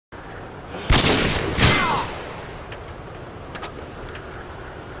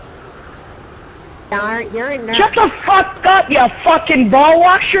You're a nerd. Shut the fuck up, you fucking ball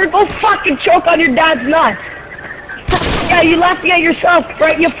washer. Go fucking choke on your dad's nuts. Yeah, you laughing at yourself,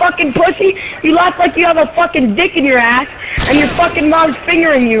 right, you fucking pussy? You laugh like you have a fucking dick in your ass, and your fucking mom's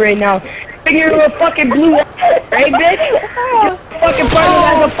fingering you right now. Fingering a fucking blue waffle, right, bitch? Your fucking partner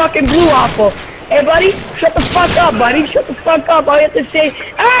has a fucking blue waffle. Hey, buddy, shut the fuck up, buddy. Shut the fuck up. All you have to say,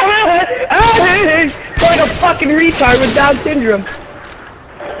 like a fucking retard with Down syndrome.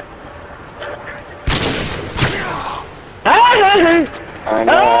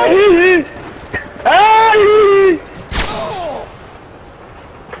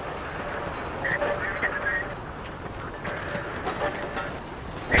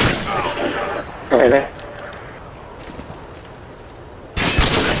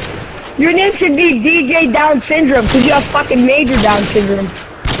 Your name should be DJ Down Syndrome, because you have fucking major Down Syndrome.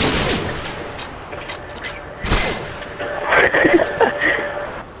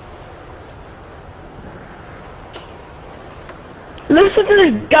 Listen to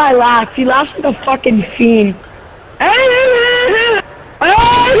this guy laugh. He laughs like a fucking fiend.